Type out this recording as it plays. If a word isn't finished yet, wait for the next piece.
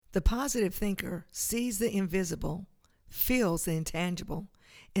The positive thinker sees the invisible, feels the intangible,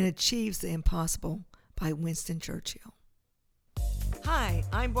 and achieves the impossible by Winston Churchill. Hi,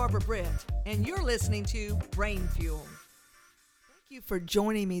 I'm Barbara Britt, and you're listening to Brain Fuel. Thank you for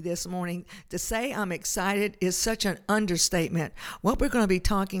joining me this morning. To say I'm excited is such an understatement. What we're going to be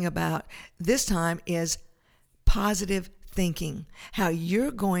talking about this time is positive thinking, how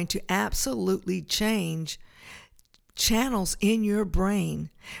you're going to absolutely change channels in your brain.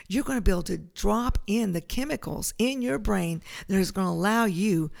 You're going to be able to drop in the chemicals in your brain that is going to allow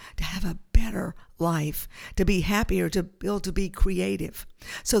you to have a better life, to be happier, to be able to be creative.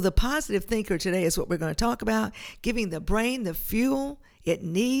 So the positive thinker today is what we're going to talk about, giving the brain the fuel it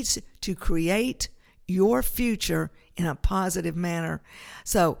needs to create your future in a positive manner.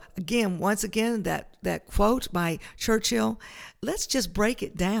 So again, once again, that quote by Churchill, let's just break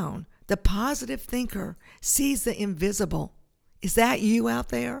it down. The positive thinker sees the invisible. Is that you out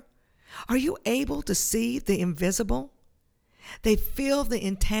there? Are you able to see the invisible? They feel the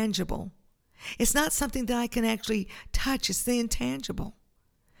intangible. It's not something that I can actually touch. It's the intangible.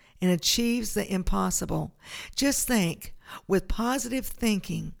 And achieves the impossible. Just think, with positive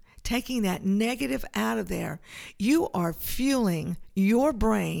thinking, taking that negative out of there, you are fueling your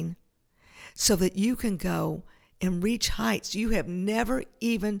brain so that you can go and reach heights you have never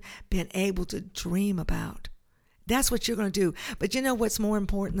even been able to dream about. That's what you're going to do. But you know what's more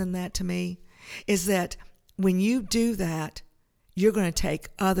important than that to me? Is that when you do that, you're going to take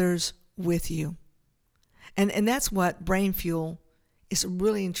others with you. And that's what Brain Fuel is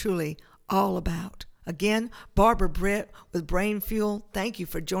really and truly all about. Again, Barbara Britt with Brain Fuel. Thank you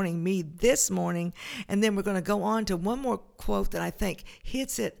for joining me this morning. And then we're going to go on to one more quote that I think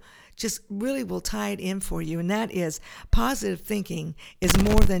hits it, just really will tie it in for you. And that is, positive thinking is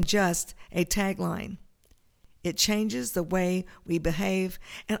more than just a tagline. It changes the way we behave.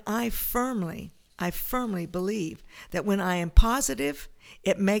 And I firmly believe that when I am positive,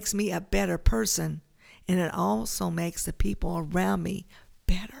 it makes me a better person. And it also makes the people around me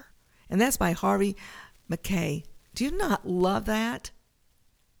better. And that's by Harvey Mackay. Do you not love that?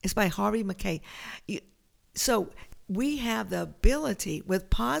 It's by Harvey Mackay. So we have the ability with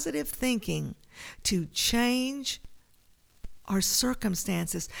positive thinking to change our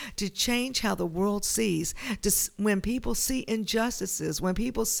circumstances, to change how the world sees. When people see injustices, when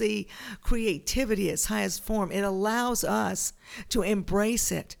people see creativity at its highest form, it allows us to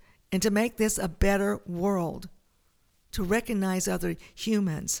embrace it and to make this a better world, to recognize other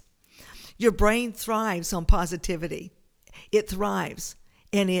humans. Your brain thrives on positivity. It thrives,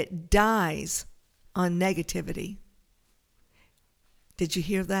 and it dies on negativity. Did you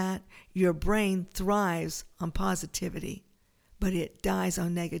hear that? Your brain thrives on positivity, but it dies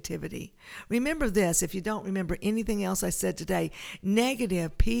on negativity. Remember this, if you don't remember anything else I said today,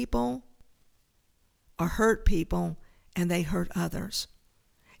 negative people are hurt people, and they hurt others.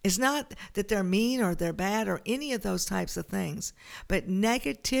 It's not that they're mean or they're bad or any of those types of things, but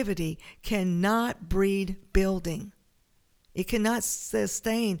negativity cannot breed building. It cannot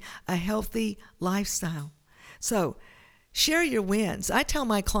sustain a healthy lifestyle. So, share your wins. I tell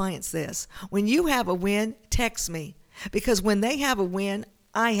my clients this. When you have a win, text me. Because when they have a win,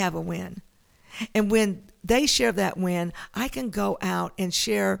 I have a win. And when they share that win, I can go out and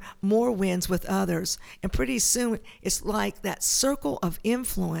share more wins with others. And pretty soon, it's like that circle of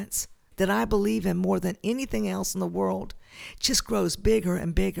influence that I believe in more than anything else in the world just grows bigger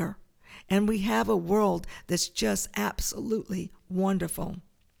and bigger. And we have a world that's just absolutely wonderful.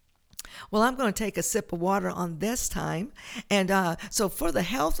 Well, I'm going to take a sip of water on this time. And so for the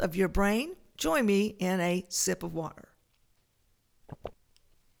health of your brain, join me in a sip of water.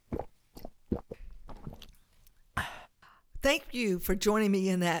 Thank you for joining me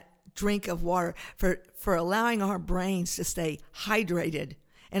in that drink of water, for allowing our brains to stay hydrated.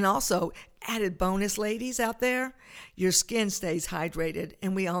 And also, added bonus, ladies out there, your skin stays hydrated.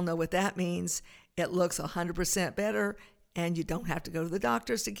 And we all know what that means. It looks 100% better, and you don't have to go to the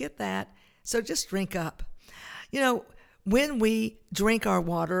doctors to get that. So just drink up. You know, when we drink our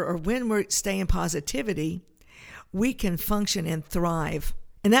water or when we're staying in positivity, we can function and thrive.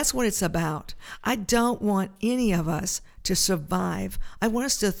 And that's what it's about. I don't want any of us to survive. I want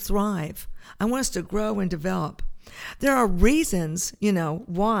us to thrive. I want us to grow and develop. There are reasons,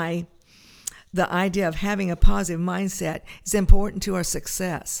 why the idea of having a positive mindset is important to our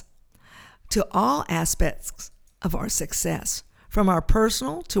success, to all aspects of our success, from our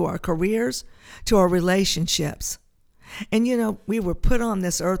personal to our careers to our relationships. And we were put on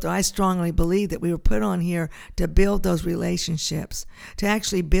this earth, or I strongly believe that we were put on here to build those relationships, to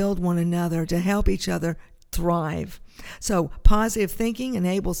actually build one another, to help each other thrive. So positive thinking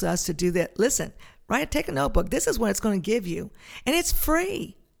enables us to do that. Listen, take a notebook. This is what it's going to give you. And it's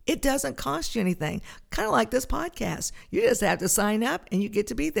free. It doesn't cost you anything. Kind of like this podcast. You just have to sign up and you get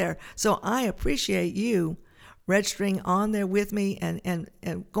to be there. So I appreciate you registering on there with me and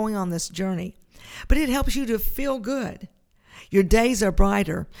going on this journey. But it helps you to feel good. Your days are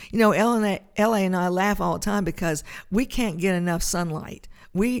brighter. LA and I laugh all the time because we can't get enough sunlight.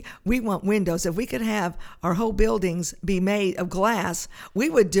 We want windows. If we could have our whole buildings be made of glass, we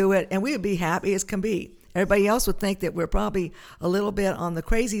would do it and we would be happy as can be. Everybody else would think that we're probably a little bit on the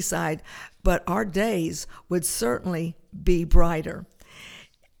crazy side, but our days would certainly be brighter.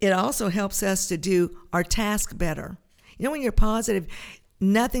 It also helps us to do our task better. When you're positive,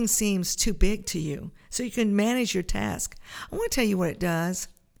 nothing seems too big to you, so you can manage your task. I want to tell you what it does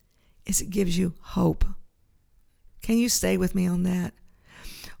is it gives you hope. Can you stay with me on that?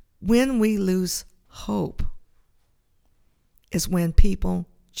 When we lose hope is when people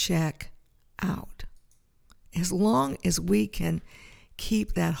check out. As long as we can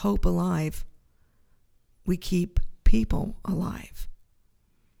keep that hope alive, we keep people alive.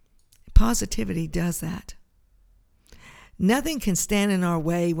 Positivity does that. Nothing can stand in our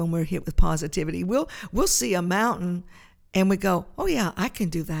way when we're hit with positivity. We'll see a mountain and we go, oh yeah, I can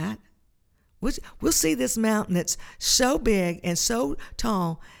do that. We'll see this mountain that's so big and so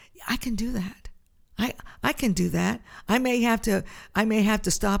tall. I can do that. I can do that. I may have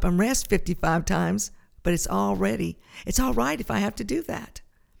to stop and rest 55 times, but it's all right if I have to do that.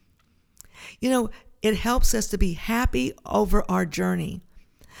 It helps us to be happy over our journey.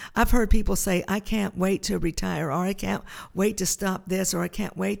 I've heard people say, I can't wait to retire, or I can't wait to stop this, or I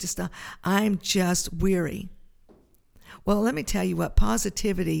can't wait to stop. I'm just weary. Well, let me tell you what,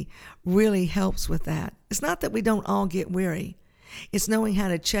 positivity really helps with that. It's not that we don't all get weary. It's knowing how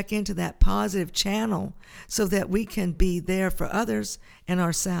to check into that positive channel so that we can be there for others and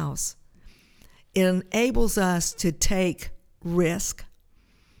ourselves. It enables us to take risk.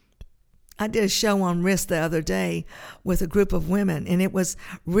 I did a show on risk the other day with a group of women, and it was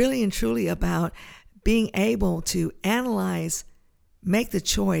really and truly about being able to analyze, make the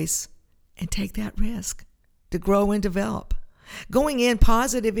choice, and take that risk to grow and develop. Going in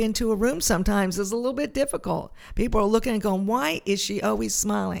positive into a room sometimes is a little bit difficult. People are looking and going, why is she always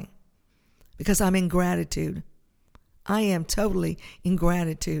smiling? Because I'm in gratitude. I am totally in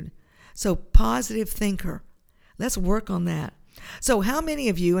gratitude. So positive thinker. Let's work on that. So how many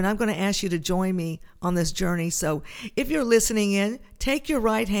of you, and I'm going to ask you to join me on this journey. So if you're listening in, take your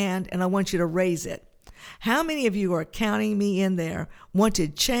right hand and I want you to raise it. How many of you are counting me in there, want to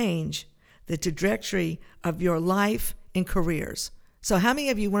change the trajectory of your life and careers? So how many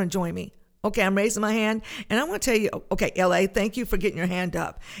of you want to join me? Okay, I'm raising my hand, and I want to tell you, okay, LA, thank you for getting your hand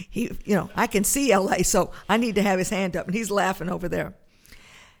up. I can see LA, so I need to have his hand up, and he's laughing over there.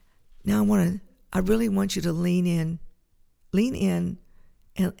 Now I really want you to lean in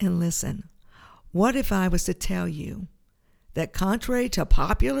and listen. What if I was to tell you that contrary to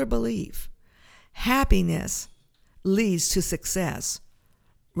popular belief, happiness leads to success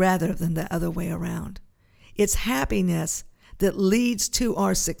rather than the other way around? It's happiness that leads to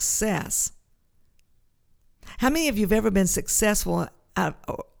our success. How many of you have ever been successful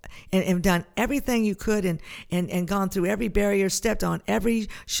and done everything you could and gone through every barrier, stepped on every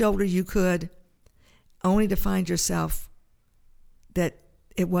shoulder you could, only to find yourself that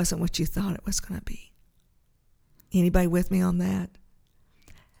it wasn't what you thought it was going to be? Anybody with me on that?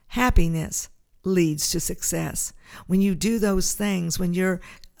 Happiness leads to success. When you do those things, when you're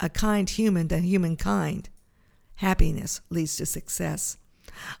a kind human to humankind, happiness leads to success.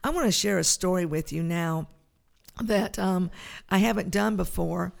 I want to share a story with you now that I haven't done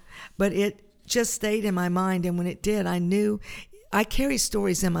before, but it just stayed in my mind. And when it did, I knew I carry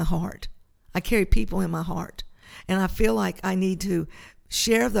stories in my heart. I carry people in my heart. And I feel like I need to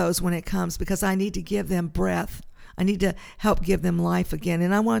share those when it comes because I need to give them breath. I need to help give them life again.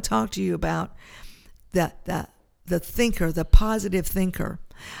 And I want to talk to you about the thinker, the positive thinker.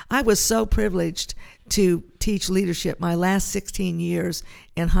 I was so privileged to teach leadership my last 16 years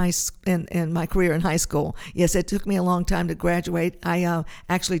in my career in high school. Yes, it took me a long time to graduate. I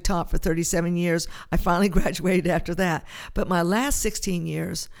actually taught for 37 years. I finally graduated after that. But my last 16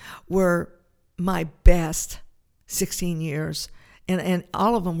 years were my best 16 years. And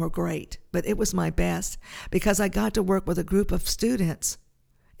all of them were great, but it was my best because I got to work with a group of students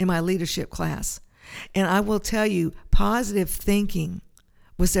in my leadership class. And I will tell you, positive thinking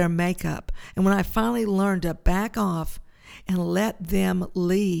was their makeup. And when I finally learned to back off and let them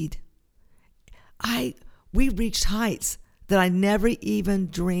lead, we reached heights that I never even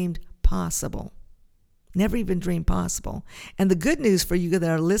dreamed possible. never even dreamed possible. And the good news for you that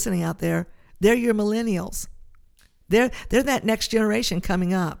are listening out there, they're your millennials. They're that next generation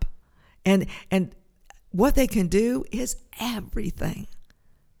coming up. And what they can do is everything.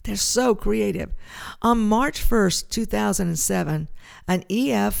 They're so creative. On March 1st, 2007, an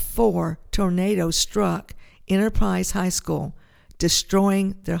EF4 tornado struck Enterprise High School,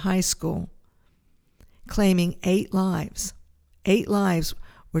 destroying their high school, claiming 8 lives. 8 lives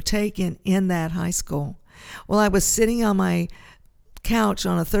were taken in that high school. Well, I was sitting on my couch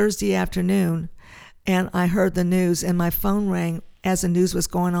on a Thursday afternoon, and I heard the news, and my phone rang as the news was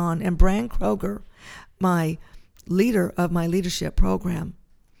going on. And Bran Kroger, my leader of my leadership program,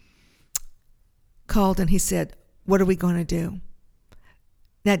 called and he said, "What are we going to do?"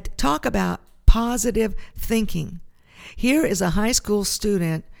 Now, talk about positive thinking. Here is a high school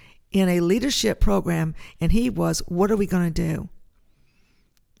student in a leadership program, and he was, "What are we going to do?"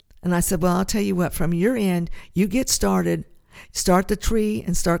 And I said, "Well, I'll tell you what, from your end, you get started, start the tree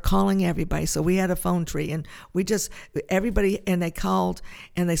and start calling everybody." So we had a phone tree, and everybody, and they called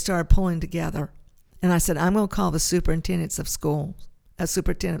and they started pulling together. And I said, "I'm going to call the superintendent of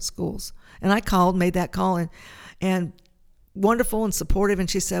schools. And I called, made that call, and wonderful and supportive. And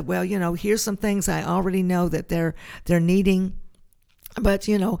she said, "Well, here's some things I already know that they're needing, but,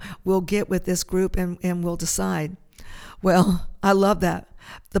 we'll get with this group and we'll decide." Well, I love that.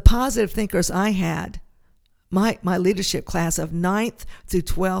 The positive thinkers I had, my leadership class of 9th through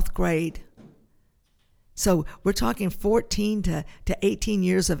 12th grade. So we're talking 14 to 18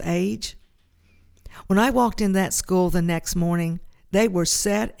 years of age. When I walked in that school the next morning, they were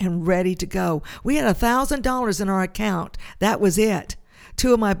set and ready to go. We had $1,000 in our account. That was it.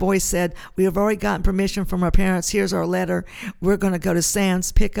 2 of my boys said, "We have already gotten permission from our parents. Here's our letter. We're going to go to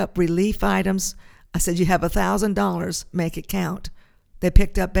Sam's, pick up relief items." I said, "You have $1,000. Make it count." They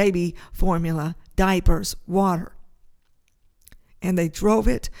picked up baby formula, diapers, water. And they drove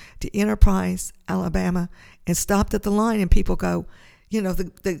it to Enterprise, Alabama, and stopped at the line. And people go,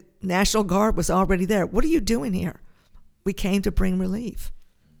 the National Guard was already there. "What are you doing here?" "We came to bring relief.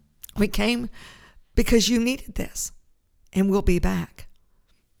 We came because you needed this, and we'll be back."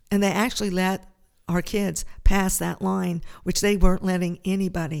 And they actually let our kids pass that line, which they weren't letting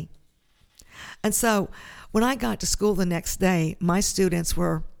anybody. And so when I got to school the next day, my students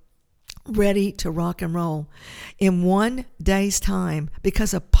were ready to rock and roll in 1 day's time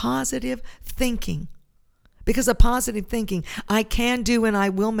because of positive thinking. Because of positive thinking, I can do and I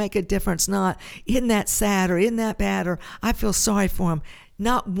will make a difference. Not, "Isn't that sad?" or "Isn't that bad?" or "I feel sorry for him."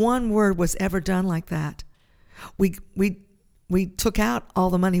 Not one word was ever done like that. We took out all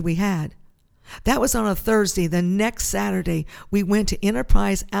the money we had. That was on a Thursday. The next Saturday, we went to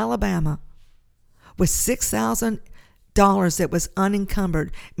Enterprise, Alabama, with $6,000 that was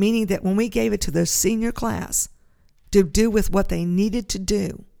unencumbered, meaning that when we gave it to the senior class to do with what they needed to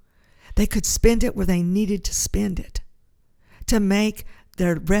do, they could spend it where they needed to spend it to make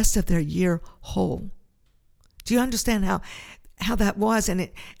the rest of their year whole. Do you understand how that was? And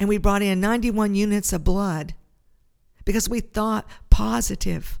we brought in 91 units of blood because we thought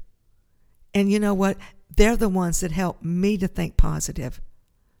positive. And you know what? They're the ones that helped me to think positive.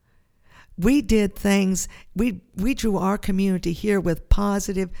 We did things, we drew our community here with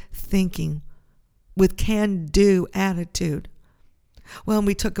positive thinking, with can-do attitude. Well,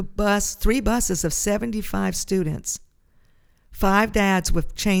 we took 3 buses of 75 students, 5 dads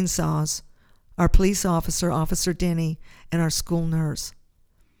with chainsaws, our police officer, Officer Denny, and our school nurse.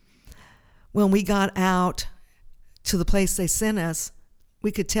 When we got out to the place they sent us,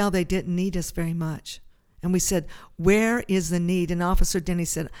 we could tell they didn't need us very much. And we said, "Where is the need?" And Officer Denny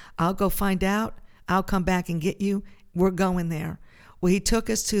said, "I'll go find out. I'll come back and get you. We're going there." Well, he took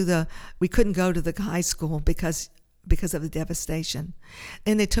us we couldn't go to the high school because of the devastation.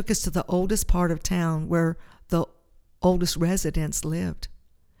 And they took us to the oldest part of town where the oldest residents lived.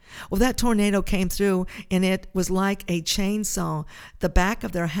 Well, that tornado came through, and it was like a chainsaw. The back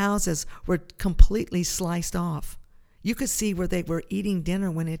of their houses were completely sliced off. You could see where they were eating dinner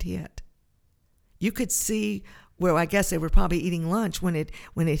when it hit. You could see where, I guess they were probably eating lunch when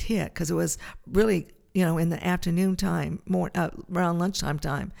it hit, because it was really, in the afternoon time, around lunchtime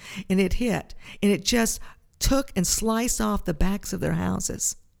time, and it hit, and it just took and sliced off the backs of their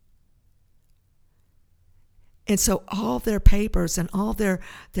houses. And so all their papers and all their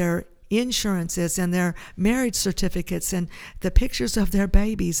insurances and their marriage certificates and the pictures of their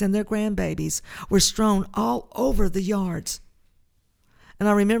babies and their grandbabies were strewn all over the yards. And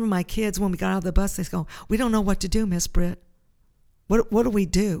I remember my kids, when we got out of the bus, they go, "We don't know what to do, Miss Britt. What do we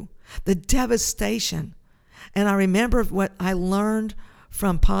do?" The devastation. And I remember what I learned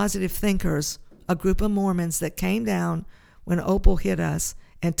from positive thinkers a group of Mormons that came down when Opal hit us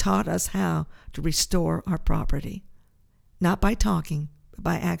and taught us how to restore our property. Not by talking, but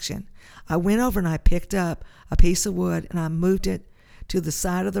by action. I went over and I picked up a piece of wood and I moved it to the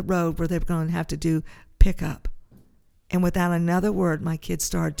side of the road where they were going to have to do pickup. And without another word, my kids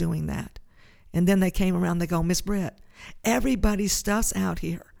started doing that. And then they came around, they go, Miss Britt, everybody's stuff's out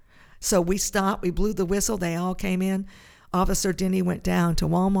here. So we stopped, we blew the whistle, they all came in. Officer Denny went down to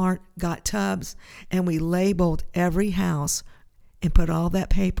Walmart, got tubs, and we labeled every house and put all that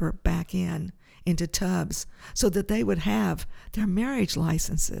paper back into tubs so that they would have their marriage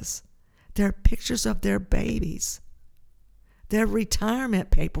licenses, their pictures of their babies, their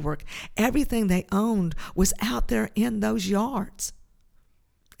retirement paperwork. Everything they owned was out there in those yards.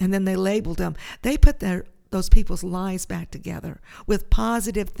 And then they labeled them. They put those people's lives back together with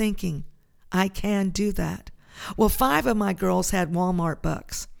positive thinking. I can do that. Well, 5 of my girls had Walmart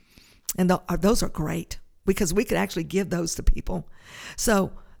bucks. And those are great because we could actually give those to people.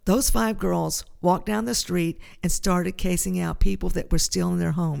 So those 5 girls walked down the street and started casing out people that were still in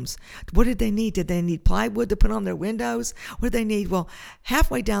their homes. What did they need? Did they need plywood to put on their windows? What did they need? Well,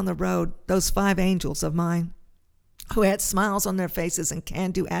 halfway down the road, those 5 angels of mine who had smiles on their faces and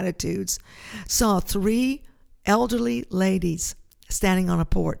can-do attitudes saw 3 elderly ladies standing on a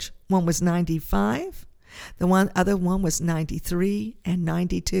porch. One was 95. The other one was 93 and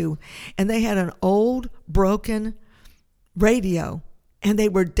 92. And they had an old, broken radio. And they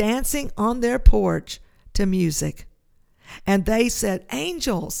were dancing on their porch to music. And they said,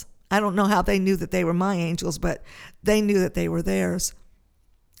 angels. I don't know how they knew that they were my angels, but they knew that they were theirs.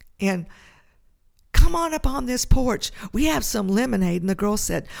 And come on up on this porch. We have some lemonade. And the girl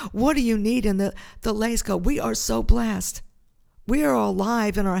said, what do you need? And the ladies go, we are so blessed. We are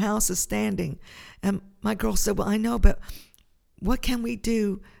alive and our house is standing. And my girl said, well, I know, but what can we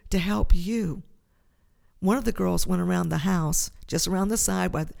do to help you? One of the girls went around the house, just around the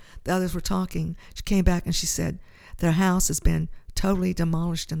side while the others were talking. She came back and she said, their house has been totally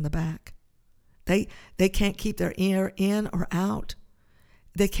demolished in the back. They can't keep their air in or out.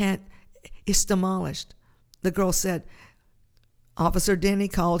 They can't, it's demolished. The girl said, Officer Denny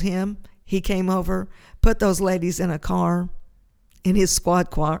called him. He came over, put those ladies in a car, in his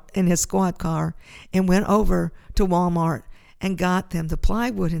squad car, and went over to Walmart and got them the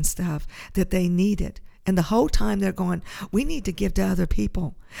plywood and stuff that they needed. And the whole time they're going, we need to give to other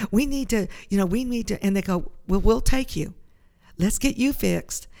people. We need to, and they go, well, we'll take you. Let's get you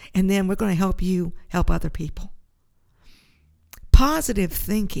fixed. And then we're going to help you help other people. Positive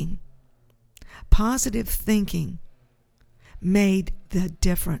thinking made the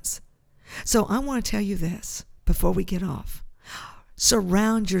difference. So I want to tell you this before we get off.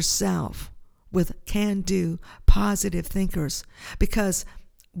 Surround yourself with can-do, positive thinkers, because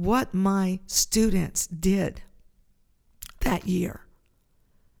what my students did that year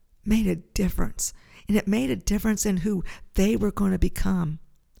made a difference. And it made a difference in who they were going to become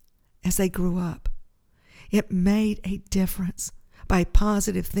as they grew up. It made a difference by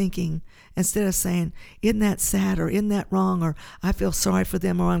positive thinking instead of saying, isn't that sad, or isn't that wrong, or I feel sorry for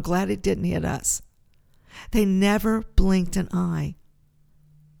them, or I'm glad it didn't hit us. They never blinked an eye.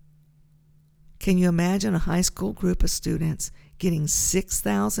 Can you imagine a high school group of students getting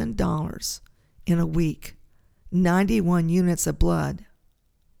 $6,000 in a week, 91 units of blood,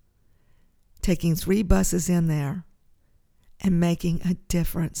 taking 3 buses in there and making a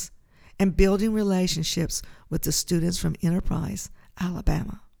difference and building relationships with the students from Enterprise,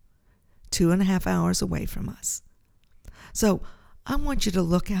 Alabama, 2.5 hours away from us. So I want you to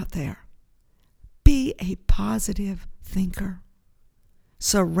look out there. Be a positive thinker.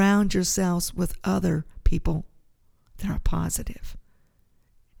 Surround yourselves with other people that are positive.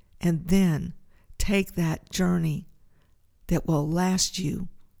 And then take that journey that will last you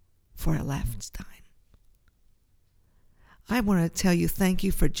for a lifetime. I want to tell you thank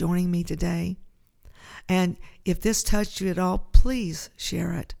you for joining me today. And if this touched you at all, please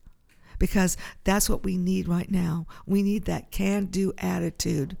share it, because that's what we need right now. We need that can-do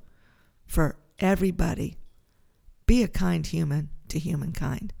attitude for everybody. Be a kind human to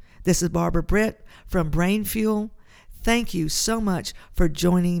humankind. This is Barbara Britt from Brain Fuel. Thank you so much for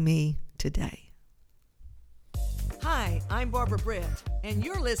joining me today. Hi, I'm Barbara Britt, and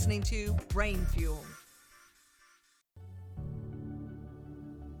you're listening to Brain Fuel.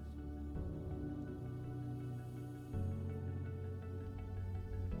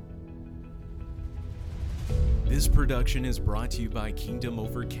 This production is brought to you by Kingdom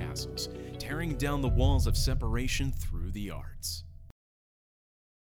Over Castles, tearing down the walls of separation through the arts.